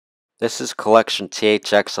This is collection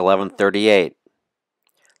THX1138.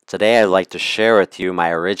 Today I'd like to share with you my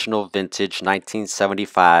original vintage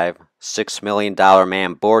 1975 $6 Million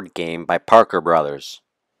Man board game by Parker Brothers.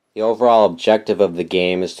 The overall objective of the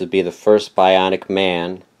game is to be the first Bionic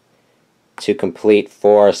Man to complete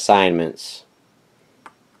 4 assignments.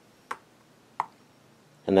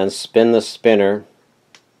 And then spin the spinner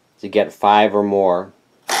to get 5 or more.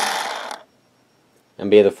 And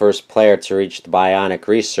be the first player to reach the Bionic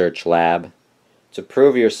Research Lab to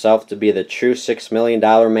prove yourself to be the true $6 million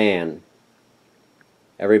man.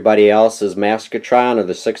 Everybody else is Maskatron or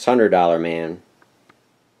the $600 man.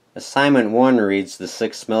 Assignment 1 reads the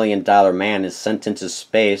 $6 million man is sent into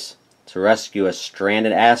space to rescue a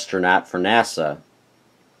stranded astronaut for NASA,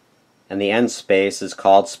 and the end space is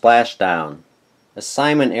called Splashdown.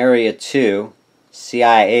 Assignment Area 2,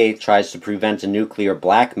 CIA tries to prevent a nuclear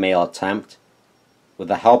blackmail attempt with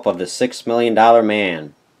the help of the $6 million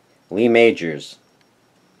man, Lee Majors.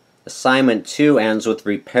 Assignment 2 ends with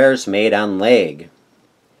repairs made on leg,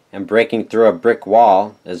 and breaking through a brick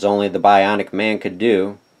wall, as only the Bionic Man could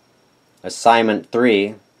do. Assignment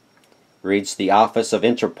 3 reads the Office of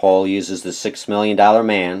Interpol uses the $6 million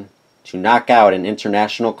man to knock out an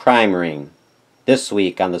international crime ring, this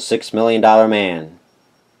week on the $6 million man.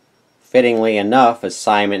 Fittingly enough,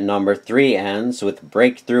 assignment number 3 ends with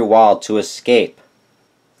break through wall to escape.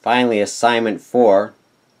 Finally, assignment 4,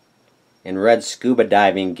 in red scuba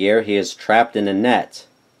diving gear, he is trapped in a net.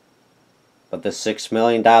 But the $6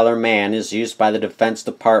 million man is used by the Defense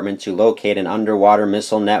Department to locate an underwater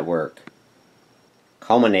missile network,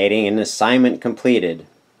 culminating in assignment completed,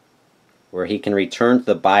 where he can return to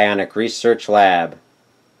the Bionic Research Lab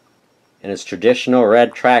in his traditional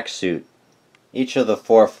red tracksuit. Each of the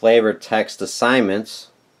 4 flavored text assignments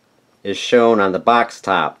is shown on the box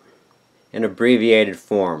top in abbreviated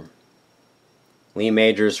form. Lee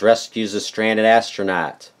Majors rescues a stranded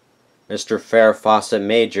astronaut. Mr. Farrah Fawcett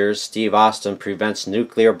Majors, Steve Austin prevents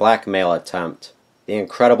nuclear blackmail attempt. The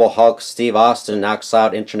Incredible Hulk, Steve Austin knocks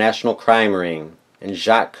out international crime ring. And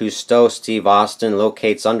Jacques Cousteau, Steve Austin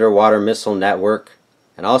locates underwater missile network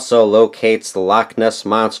and also locates the Loch Ness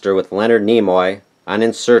Monster with Leonard Nimoy on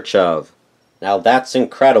In Search Of. Now that's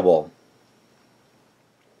incredible.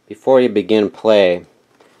 Before you begin play,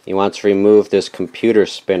 you want to remove this computer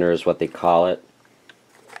spinner, is what they call it.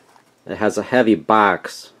 It has a heavy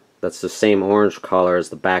box that's the same orange color as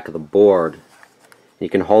the back of the board. You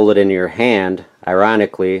can hold it in your hand,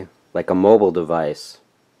 ironically, like a mobile device,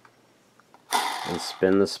 and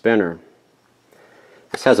spin the spinner.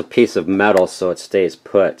 This has a piece of metal so it stays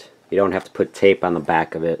put. You don't have to put tape on the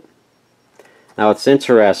back of it. Now what's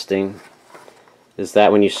interesting is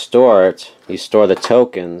that when you store it, you store the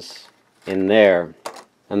tokens in there.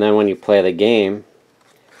 And then when you play the game,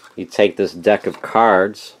 you take this deck of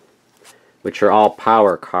cards, which are all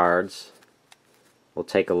power cards. We'll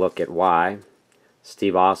take a look at why.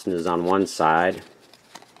 Steve Austin is on one side.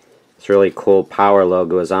 This really cool power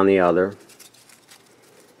logo is on the other.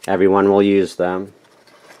 Everyone will use them.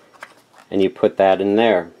 And you put that in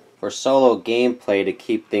there. For solo gameplay, to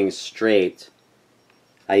keep things straight,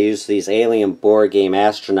 I use these alien board game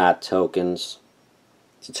astronaut tokens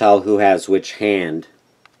to tell who has which hand.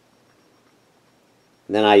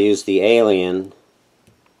 Then I use the alien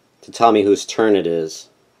to tell me whose turn it is.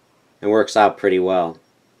 It works out pretty well.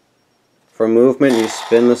 For movement, you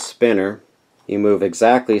spin the spinner. You move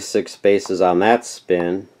exactly 6 spaces on that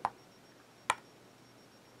spin.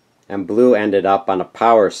 And blue ended up on a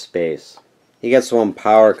power space. He gets 1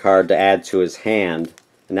 power card to add to his hand,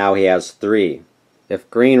 and now he has 3. If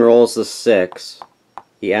green rolls the 6,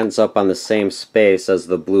 he ends up on the same space as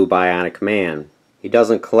the blue Bionic Man. He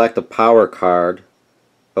doesn't collect a power card,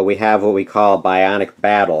 but we have what we call a Bionic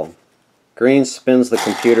Battle. Green spins the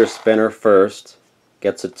computer spinner first,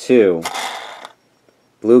 gets a 2.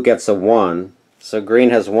 Blue gets a 1, so green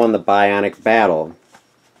has won the Bionic Battle.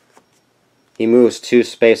 He moves 2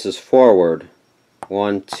 spaces forward,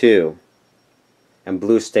 1, 2, and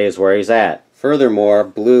blue stays where he's at. Furthermore,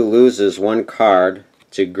 blue loses 1 card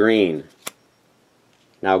to green.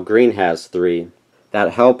 Now green has 3.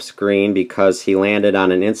 That helps green because he landed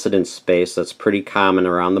on an incident space that's pretty common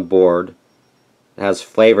around the board. It has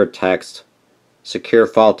flavor text, secure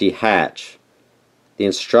faulty hatch. The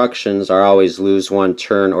instructions are always lose 1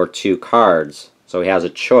 turn or 2 cards, so he has a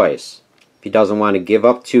choice. If he doesn't want to give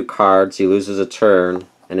up 2 cards, he loses a turn,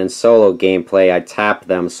 and in solo gameplay I tap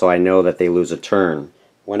them so I know that they lose a turn.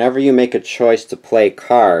 Whenever you make a choice to play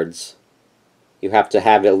cards, you have to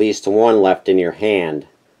have at least 1 left in your hand.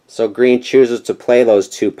 So green chooses to play those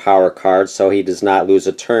 2 power cards so he does not lose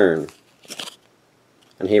a turn.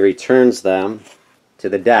 And he returns them to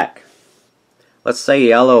the deck. Let's say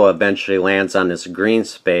yellow eventually lands on this green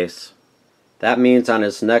space. That means on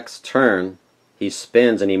his next turn, he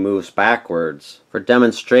spins and he moves backwards. For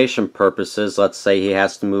demonstration purposes, let's say he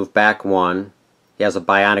has to move back 1. He has a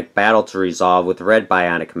Bionic Battle to resolve with Red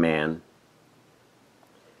Bionic Man.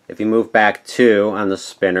 If he moved back 2 on the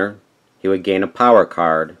spinner, he would gain a power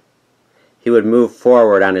card. He would move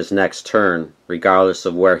forward on his next turn, regardless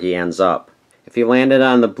of where he ends up. If he landed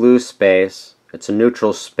on the blue space, it's a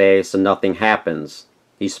neutral space and nothing happens.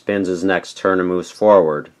 He spins his next turn and moves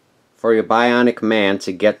forward. For your Bionic Man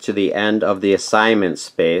to get to the end of the assignment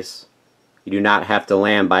space, you do not have to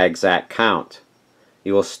land by exact count.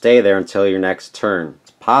 You will stay there until your next turn.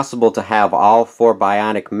 It's possible to have all 4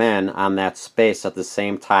 Bionic Men on that space at the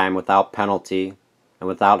same time without penalty and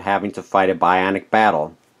without having to fight a Bionic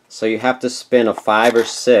battle. So you have to spin a 5 or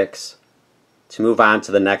 6 to move on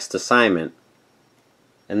to the next assignment.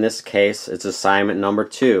 In this case, it's assignment number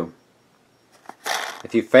 2.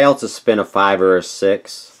 If you fail to spin a 5 or a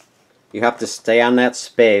 6, you have to stay on that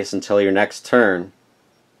space until your next turn,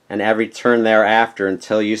 and every turn thereafter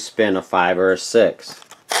until you spin a 5 or a 6.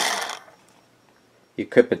 You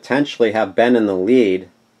could potentially have been in the lead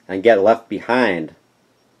and get left behind,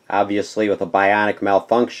 obviously with a bionic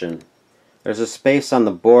malfunction. There's a space on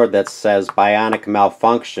the board that says Bionic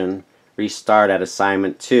Malfunction, restart at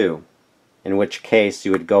assignment 2, in which case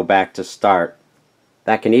you would go back to start.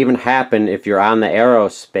 That can even happen if you're on the arrow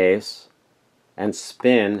space and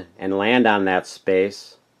spin and land on that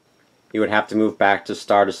space. You would have to move back to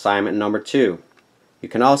start assignment number 2. You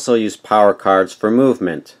can also use power cards for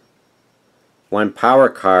movement. 1 power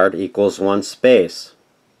card equals 1 space.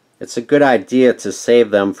 It's a good idea to save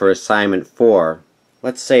them for assignment 4.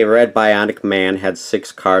 Let's say Red Bionic Man had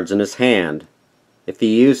 6 cards in his hand. If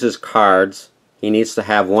he uses cards, he needs to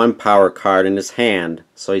have 1 power card in his hand,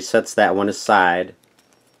 so he sets that one aside,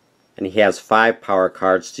 and he has 5 power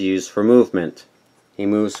cards to use for movement. He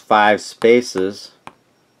moves 5 spaces,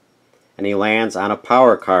 and he lands on a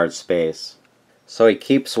power card space. So he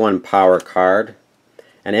keeps 1 power card,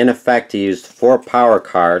 and in effect he used 4 power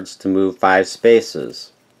cards to move 5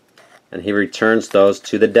 spaces, and he returns those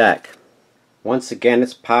to the deck. Once again,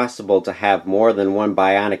 it's possible to have more than 1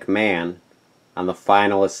 Bionic Man on the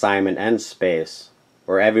final assignment end space,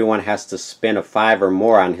 where everyone has to spin a 5 or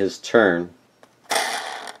more on his turn,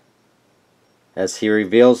 as he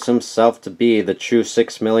reveals himself to be the true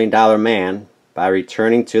 $6 million man by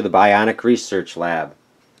returning to the Bionic Research Lab.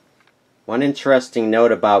 One interesting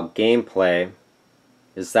note about gameplay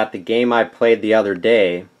is that the game I played the other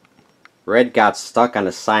day, Red got stuck on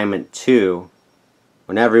assignment 2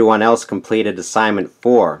 when everyone else completed assignment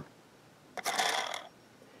 4.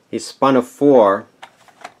 He spun a 4,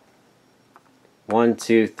 1,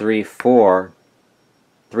 2, 3, 4,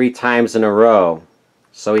 3 times in a row,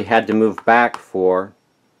 so he had to move back 4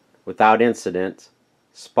 without incident,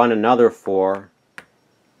 spun another 4,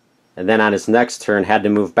 and then on his next turn had to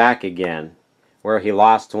move back again, where he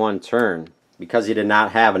lost 1 turn because he did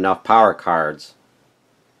not have enough power cards.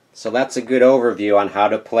 So that's a good overview on how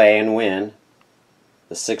to play and win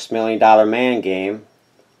the $6 Million Man game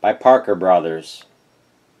by Parker Brothers.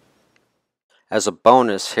 As a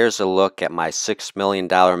bonus, here's a look at my $6 Million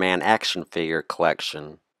Man action figure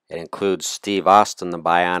collection. It includes Steve Austin the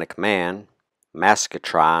Bionic Man,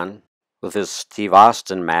 Maskatron with his Steve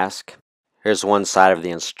Austin mask. Here's one side of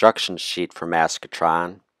the instruction sheet for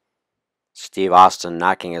Maskatron. Steve Austin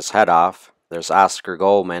knocking his head off. There's Oscar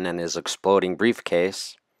Goldman and his exploding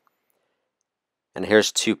briefcase. And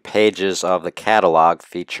here's 2 pages of the catalog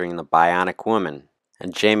featuring the Bionic Woman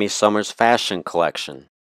and Jamie Summers' fashion collection.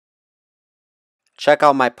 Check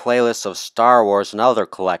out my playlist of Star Wars and other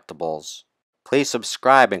collectibles. Please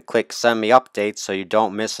subscribe and click send me updates so you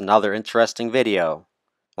don't miss another interesting video.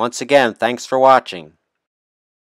 Once again, thanks for watching.